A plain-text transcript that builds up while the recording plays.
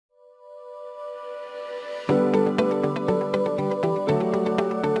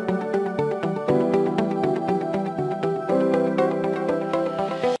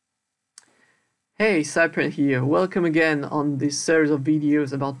Hey, Cyprien here. Welcome again on this series of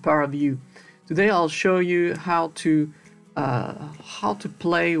videos about Paraview. Today I'll show you how to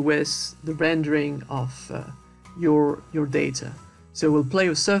play with the rendering of your data. So we'll play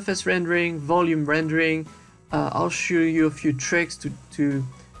with surface rendering, volume rendering. I'll show you a few tricks to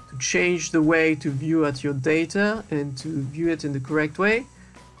change the way to view at your data and to view it in the correct way.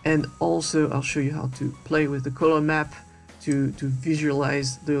 And also I'll show you how to play with the color map to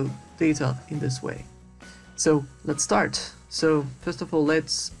visualize the data in this way. So let's start. So first of all,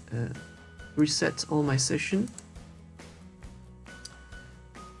 let's reset all my session.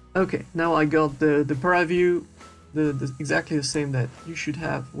 Okay, now I got the Paraview, exactly the same that you should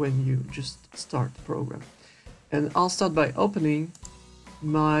have when you just start the program. And I'll start by opening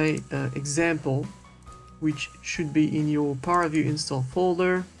my example, which should be in your Paraview install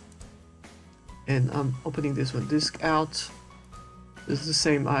folder. And I'm opening this one, disk out. This is the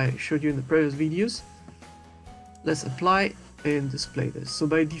same I showed you in the previous videos. Let's apply and display this. So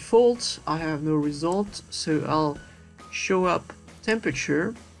by default, I have no result. So I'll show up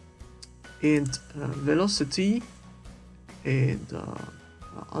temperature and velocity, and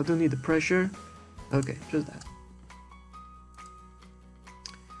I don't need the pressure. Okay, just that.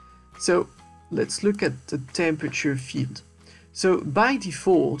 So let's look at the temperature field. So by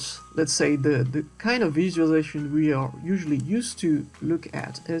default, let's say the kind of visualization we are usually used to look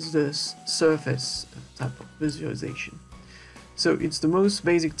at is the surface type of visualization. So it's the most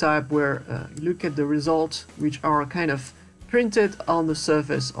basic type where you look at the results which are kind of printed on the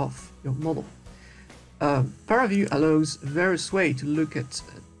surface of your model. Paraview allows various ways to look at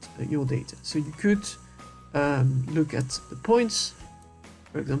your data. So you could look at the points,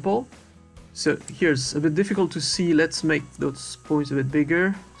 for example. So here's a bit difficult to see. Let's make those points a bit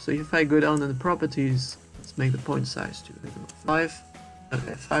bigger. So if I go down in the properties, let's make the point size to 5.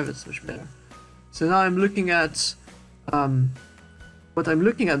 Okay, 5 is much better. So now I'm looking at what I'm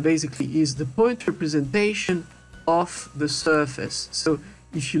looking at basically is the point representation of the surface. So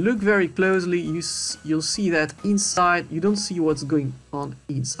if you look very closely, you'll see that inside you don't see what's going on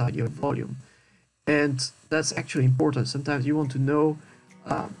inside your volume, and that's actually important. Sometimes you want to know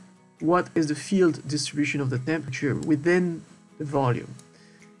what is the field distribution of the temperature within the volume.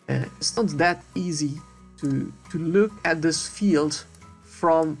 It's not that easy to look at this field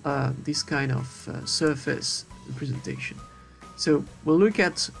from this kind of surface representation. So we'll look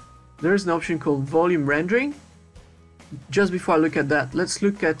at, there's an option called volume rendering. Just before I look at that, let's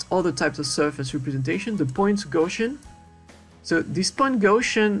look at other types of surface representation, the point Gaussian. So this point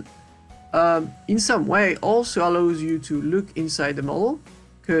Gaussian in some way also allows you to look inside the model,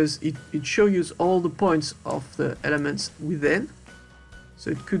 because it shows you all the points of the elements within. So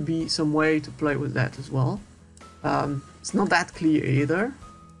it could be some way to play with that as well. It's not that clear either,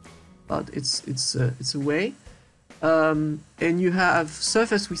 but it's a way. And you have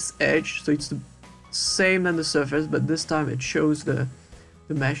surface with edge, so it's the same than the surface, but this time it shows the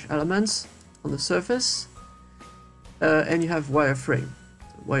mesh elements on the surface. And you have wireframe.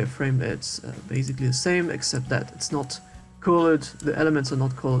 So wireframe, it's basically the same, except that it's not colored, the elements are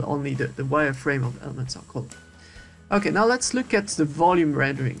not colored, only the wireframe of elements are colored. Okay, now let's look at the volume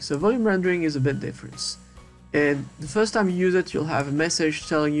rendering. So volume rendering is a bit different. And the first time you use it, you'll have a message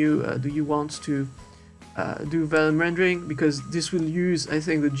telling you, do you want to do volume rendering? Because this will use, I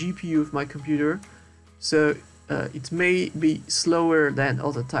think, the GPU of my computer. So it may be slower than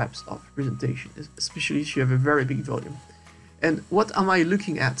other types of presentation, especially if you have a very big volume. And what am I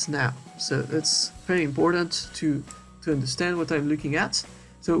looking at now? So it's very important to understand what I'm looking at.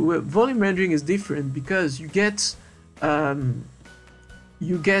 So volume rendering is different because you get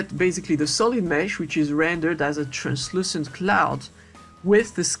basically the solid mesh, which is rendered as a translucent cloud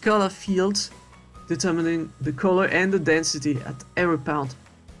with the color field determining the color and the density at every point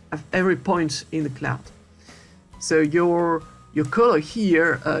in the cloud. So your color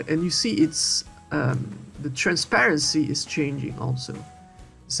here, and you see it's the transparency is changing also.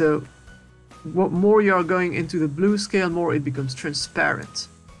 So what more you are going into the blue scale, more it becomes transparent.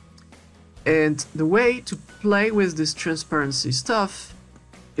 And the way to play with this transparency stuff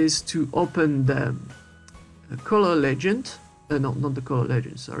is to open the color legend, not the color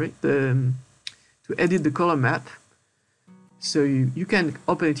legend, sorry, to edit the color map. So you can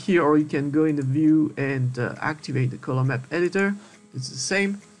open it here, or you can go in the view and activate the color map editor. It's the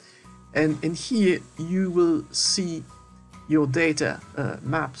same. And in here you will see your data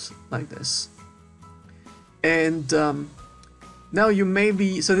maps like this. And now you may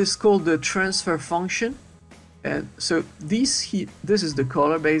be, so this is called the transfer function. And so this is the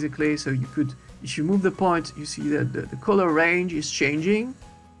color basically. So you could, if you move the point, you see that the color range is changing.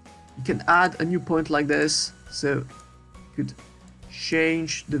 You can add a new point like this, so you could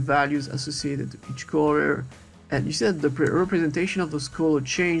change the values associated to each color, and you see that the representation of those colors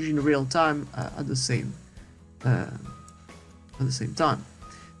change in real time at the same time.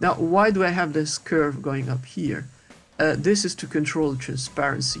 Now, why do I have this curve going up here? This is to control the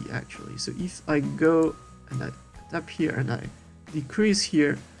transparency, actually. So if I go and I tap here and I decrease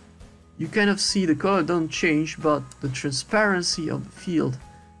here, you kind of see the color don't change, but the transparency of the field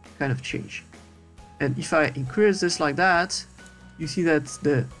kind of change. And if I increase this like that, you see that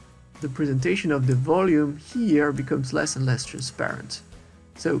the presentation of the volume here becomes less and less transparent.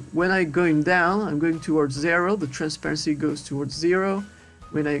 So when I'm going down, I'm going towards 0, the transparency goes towards 0.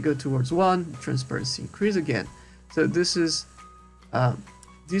 When I go towards 1, the transparency increases again. So this is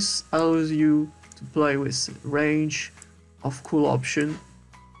this allows you to play with range of cool option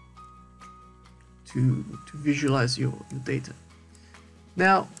to visualize your data.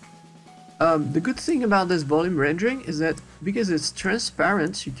 Now, the good thing about this volume rendering is that because it's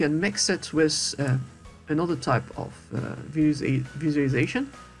transparent, you can mix it with another type of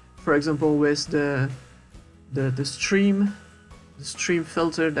visualization. For example, with the stream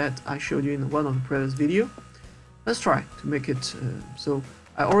filter that I showed you in one of the previous video. Let's try to make it. So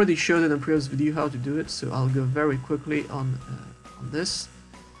I already showed in a previous video how to do it, so I'll go very quickly on this.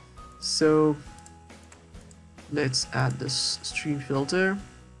 So let's add this stream filter,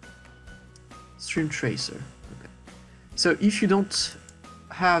 stream tracer. Okay. So if you don't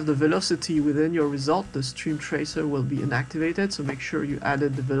have the velocity within your result, the stream tracer will be inactivated, so make sure you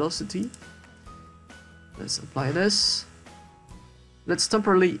added the velocity. Let's apply this. Let's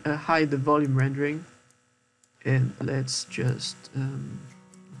temporarily hide the volume rendering, and let's just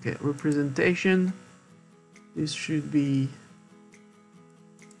okay, representation. This should be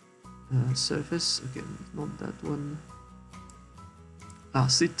surface. Okay, not that one.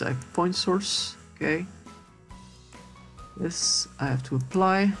 Seed type point source. Okay. This I have to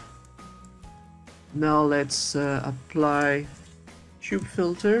apply. Now let's apply tube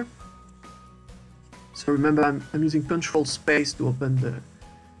filter. So remember, I'm using Control Space to open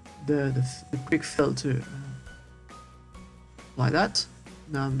the quick filter. Like that.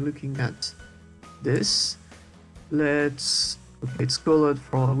 Now I'm looking at this. Let's okay, it's colored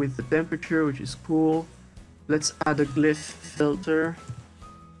with the temperature, which is cool. Let's add a glyph filter.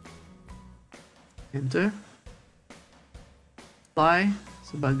 Enter. Apply.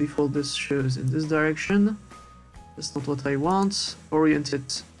 So by default this shows in this direction. That's not what I want. Orient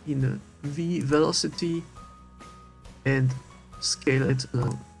it in a V velocity and scale it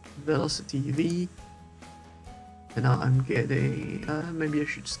velocity V. And now I'm getting maybe I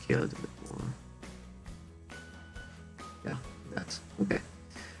should scale it a bit more. Yeah, that's okay.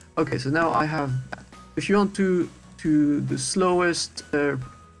 Okay, so now I have that. If you want to the slowest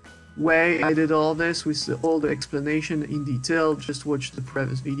way I did all this with all the explanation in detail, just watch the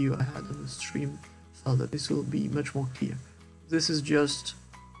previous video I had on the stream so that this will be much more clear. This is just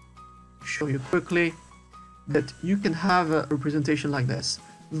to show you quickly that you can have a representation like this.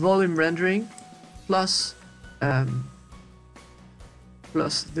 Volume rendering plus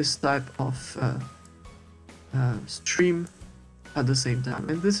plus this type of stream at the same time.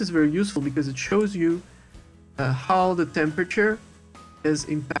 And this is very useful because it shows you how the temperature is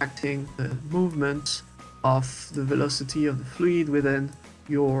impacting the movement of the velocity of the fluid within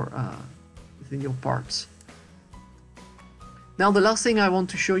your parts. Now the last thing I want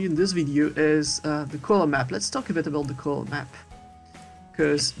to show you in this video is the color map. Let's talk a bit about the color map,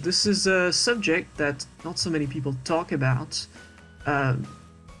 because this is a subject that not so many people talk about,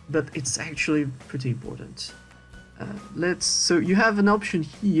 but it's actually pretty important. So you have an option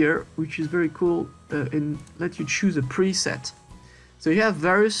here which is very cool and let you choose a preset. So you have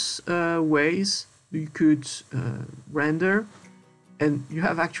various ways you could render, and you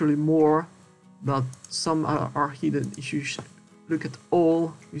have actually more, but some are hidden. If you look at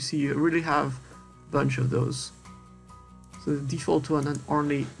all, you see you really have a bunch of those. So the default one and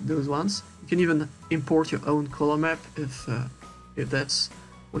only those ones. You can even import your own color map if that's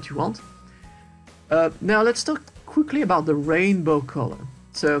what you want. Now let's talk quickly about the rainbow color.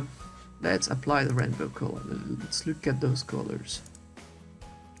 So let's apply the rainbow color. Let's look at those colors.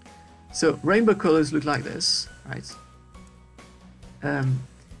 So rainbow colors look like this, right?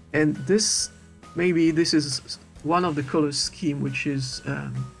 And this is one of the color scheme which is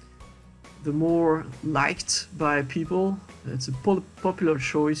the more liked by people. It's a popular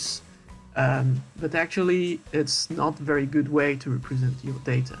choice, but actually it's not a very good way to represent your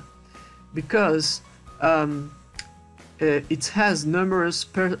data, because it has numerous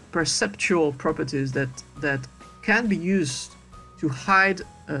perceptual properties that can be used to hide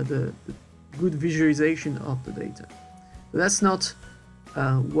the good visualization of the data. But that's not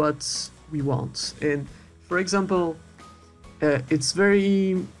what we want. And for example, it's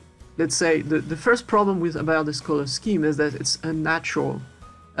very, let's say, the first problem about this color scheme is that it's unnatural.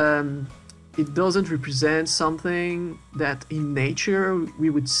 It doesn't represent something that in nature we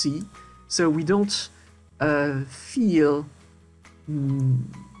would see, so we don't feel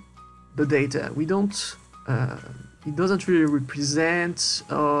the data. We don't. It doesn't really represent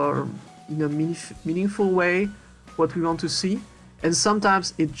or in a meaningful way what we want to see, and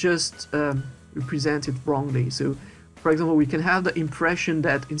sometimes it just represents it wrongly. So, for example, we can have the impression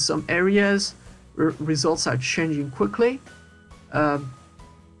that in some areas results are changing quickly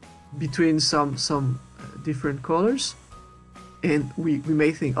between some different colors, and we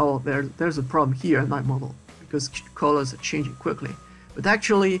may think, oh, there's a problem here in my model because colors are changing quickly. But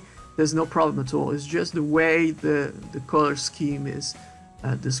actually, there's no problem at all. It's just the way the color scheme is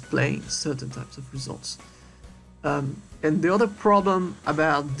displaying certain types of results. And the other problem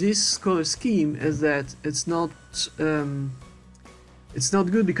about this color scheme is that it's not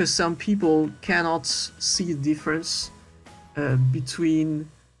good because some people cannot see the difference between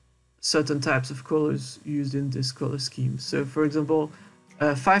certain types of colors used in this color scheme. So, for example,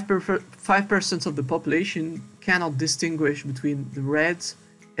 5% of the population cannot distinguish between the red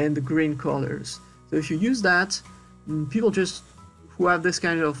and the green colors. So if you use that, people just who have this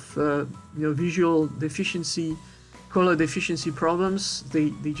kind of visual deficiency, color deficiency problems,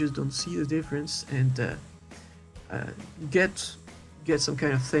 they just don't see the difference and get some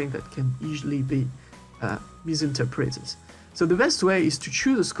kind of thing that can easily be misinterpreted. So the best way is to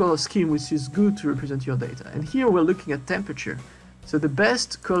choose a color scheme which is good to represent your data. And here we're looking at temperature. So the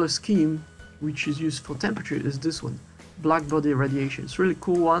best color scheme which is used for temperature is this one, black body radiation. It's a really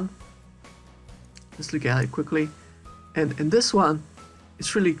cool one. Let's look at it quickly. And in this one,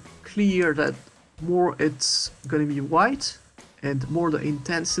 it's really clear that more it's going to be white and more the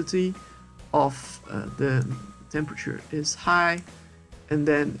intensity of the temperature is high, and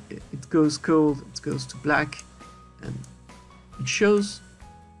then it goes cold, it goes to black, and it shows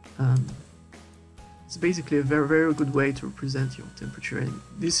it's basically a very, very good way to represent your temperature. And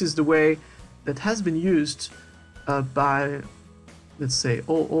this is the way that has been used by, let's say,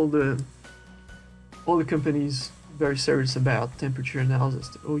 all the companies very serious about temperature analysis.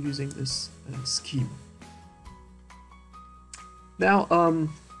 They're all using this scheme. Now,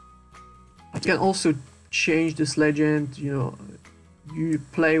 you can also change this legend. You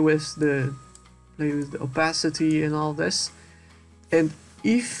play with the opacity and all this. And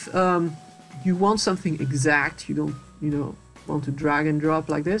if you want something exact, you don't want to drag and drop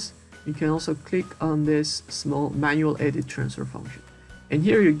like this, you can also click on this small manual edit transfer function. And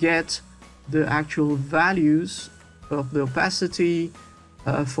here you get the actual values of the opacity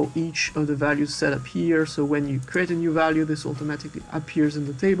for each of the values set up here. So when you create a new value, this automatically appears in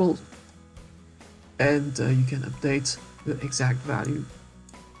the table, and you can update the exact value.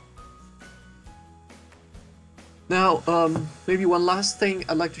 Now, maybe one last thing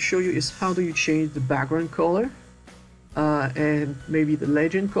I'd like to show you is how do you change the background color and maybe the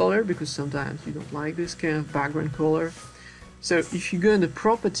legend color, because sometimes you don't like this kind of background color. So if you go in the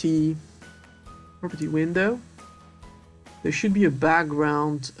property window, there should be a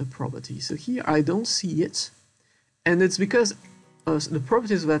background property. So here I don't see it, and it's because the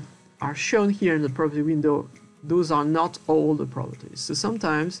properties that are shown here in the property window, those are not all the properties. So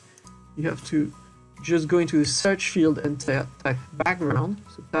sometimes you have to just go into the search field and type background,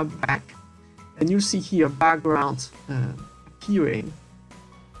 so tap back, and you'll see here background appearing.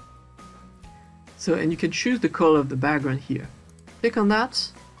 So, and you can choose the color of the background here. Click on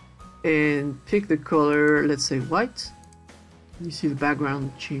that and pick the color, let's say white. You see the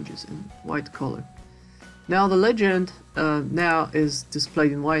background changes in white color. Now the legend now is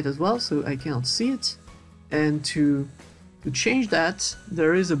displayed in white as well, so I cannot see it. And to change that,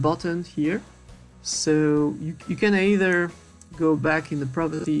 there is a button here. So you can either go back in the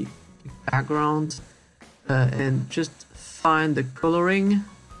property background and just find the coloring,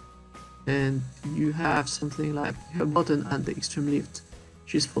 and you have something like a button at the extreme left,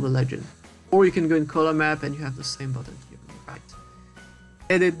 which is for the legend. Or you can go in color map and you have the same button here on the right.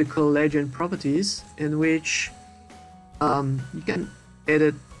 Edit the color legend properties, in which you can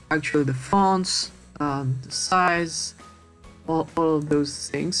edit actually the fonts, the size, all of those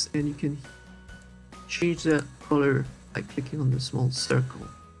things, and you can change the color by clicking on the small circle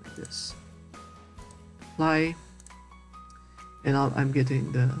like this. Apply, and I'm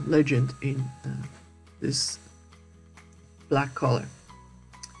getting the legend in this black color.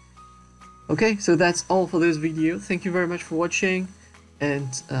 Okay, so that's all for this video. Thank you very much for watching,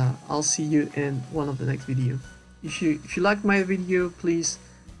 and I'll see you in one of the next video. If you liked my video, please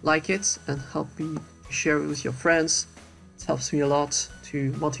like it and help me share it with your friends. It helps me a lot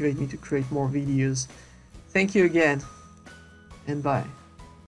to motivate me to create more videos. Thank you again, and bye.